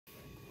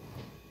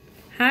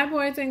Hi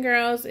boys and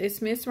girls,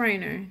 it's Miss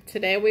Rainer.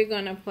 Today we're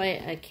going to play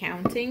a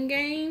counting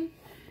game.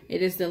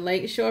 It is the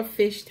Lakeshore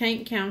Fish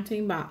Tank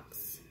Counting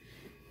Box.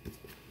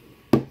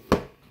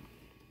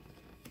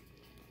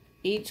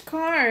 Each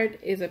card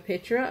is a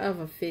picture of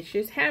a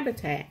fish's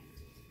habitat.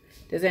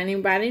 Does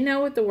anybody know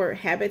what the word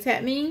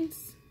habitat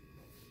means?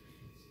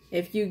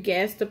 If you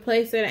guess the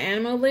place that an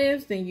animal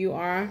lives, then you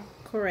are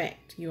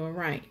correct. You are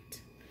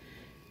right.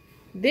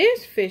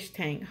 This fish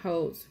tank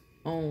holds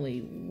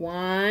only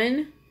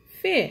one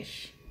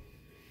fish.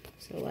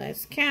 So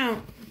let's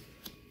count.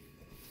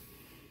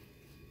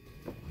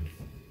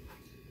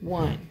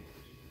 1.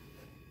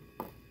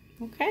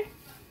 Okay.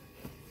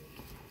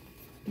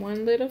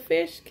 One little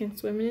fish can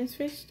swim in his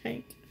fish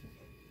tank.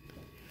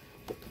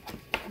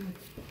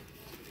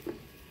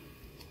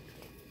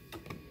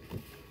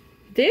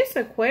 This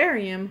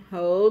aquarium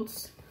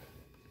holds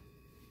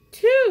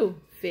 2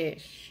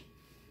 fish.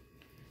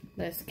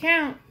 Let's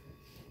count.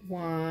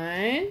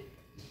 1,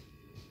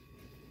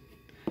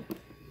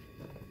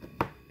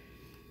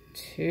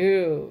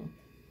 2.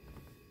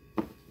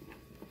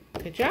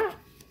 Good job.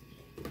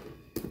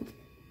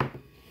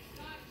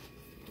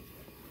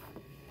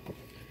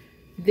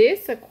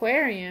 This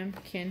aquarium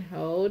can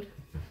hold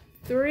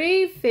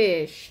 3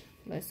 fish.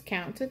 Let's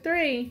count to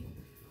 3.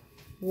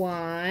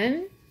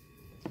 1,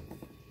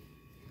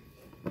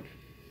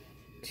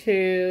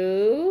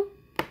 2,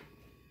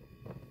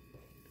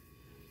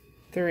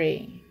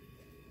 3.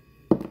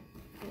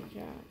 Good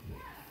job.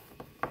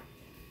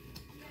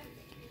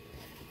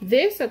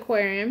 This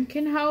aquarium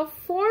can hold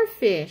 4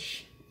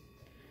 fish.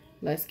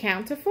 Let's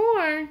count to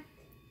 4.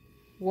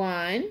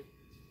 1,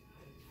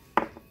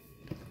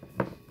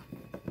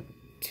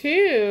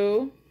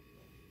 2,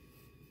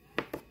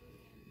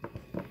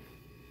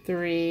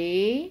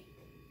 3,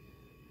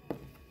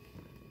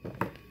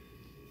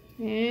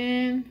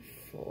 and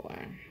 4.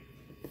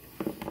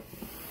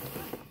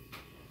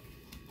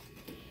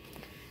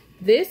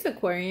 This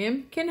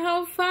aquarium can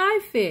hold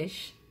 5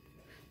 fish.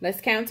 Let's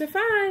count to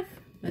 5.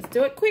 Let's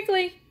do it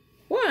quickly.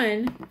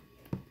 1,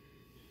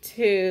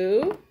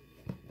 2,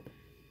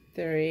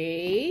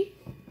 3,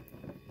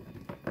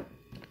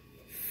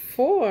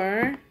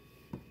 4,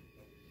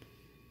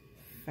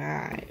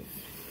 5.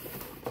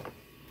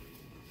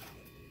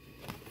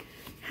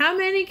 How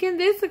many can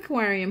this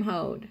aquarium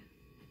hold?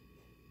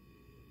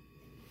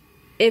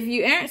 If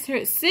you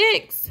answered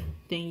 6,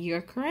 then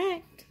you're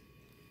correct.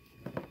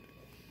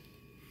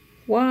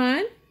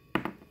 1,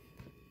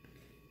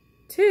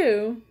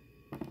 2,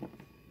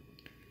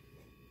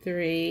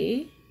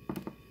 3,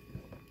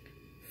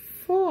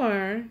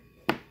 4,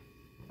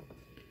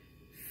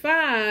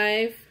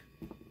 5,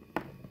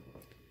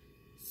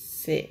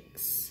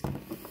 6.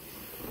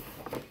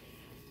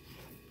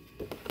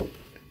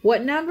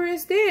 What number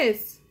is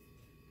this?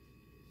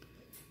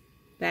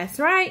 That's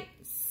right,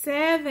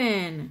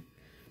 7.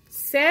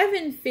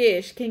 7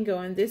 fish can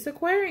go in this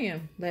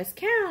aquarium. Let's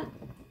count.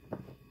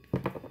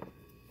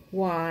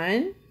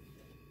 1,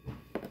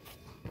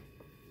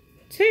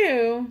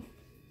 2,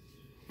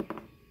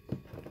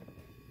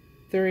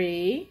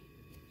 3,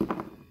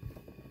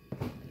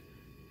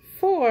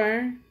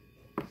 4,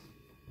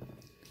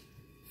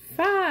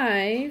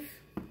 5,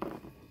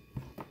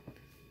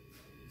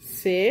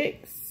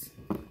 6,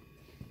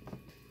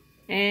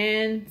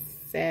 and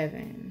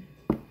 7.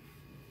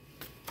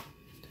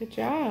 Good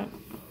job.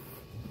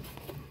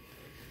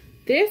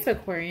 This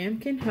aquarium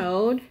can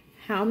hold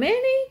how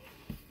many?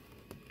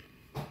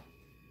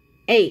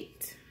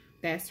 8.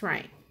 That's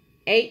right.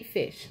 8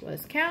 fish.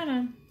 Let's count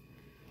them.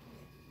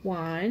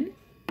 1,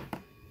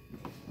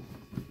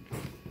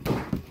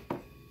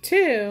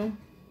 2,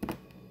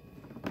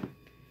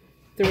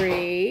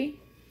 3,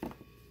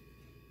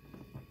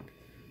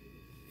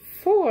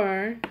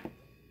 4,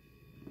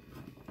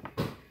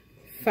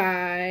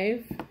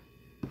 5,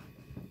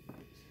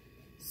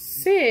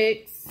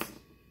 6,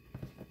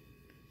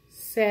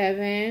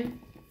 7,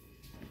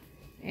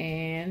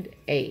 and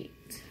 8.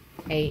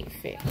 8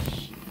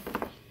 fish.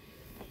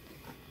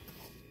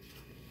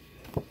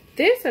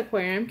 This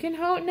aquarium can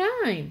hold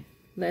 9.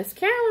 Let's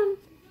count them.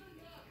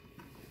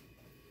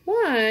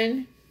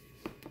 1,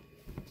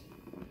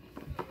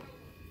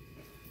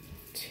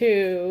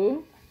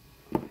 2,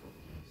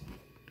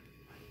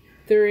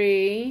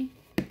 3,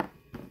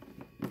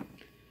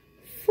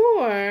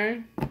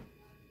 4,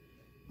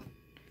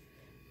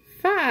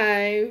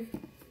 5,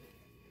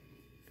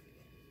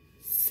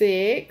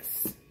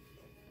 6,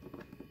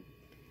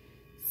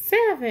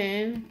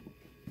 7,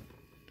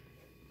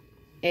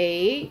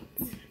 8,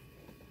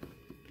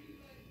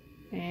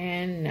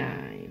 and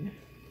 9.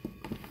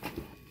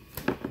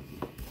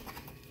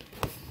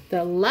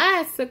 The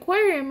last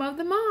aquarium of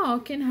them all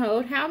can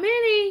hold how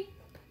many?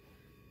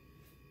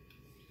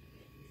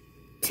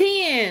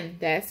 10.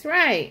 That's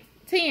right.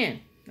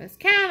 10. Let's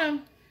count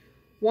them.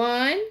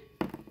 1,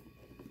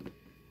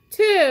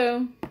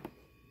 2,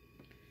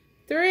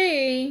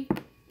 3,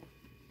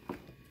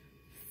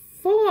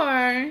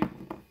 4,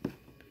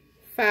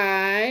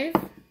 5,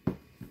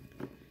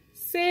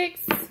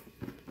 6,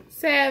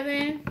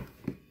 7,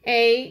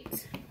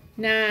 8,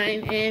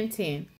 9, and 10.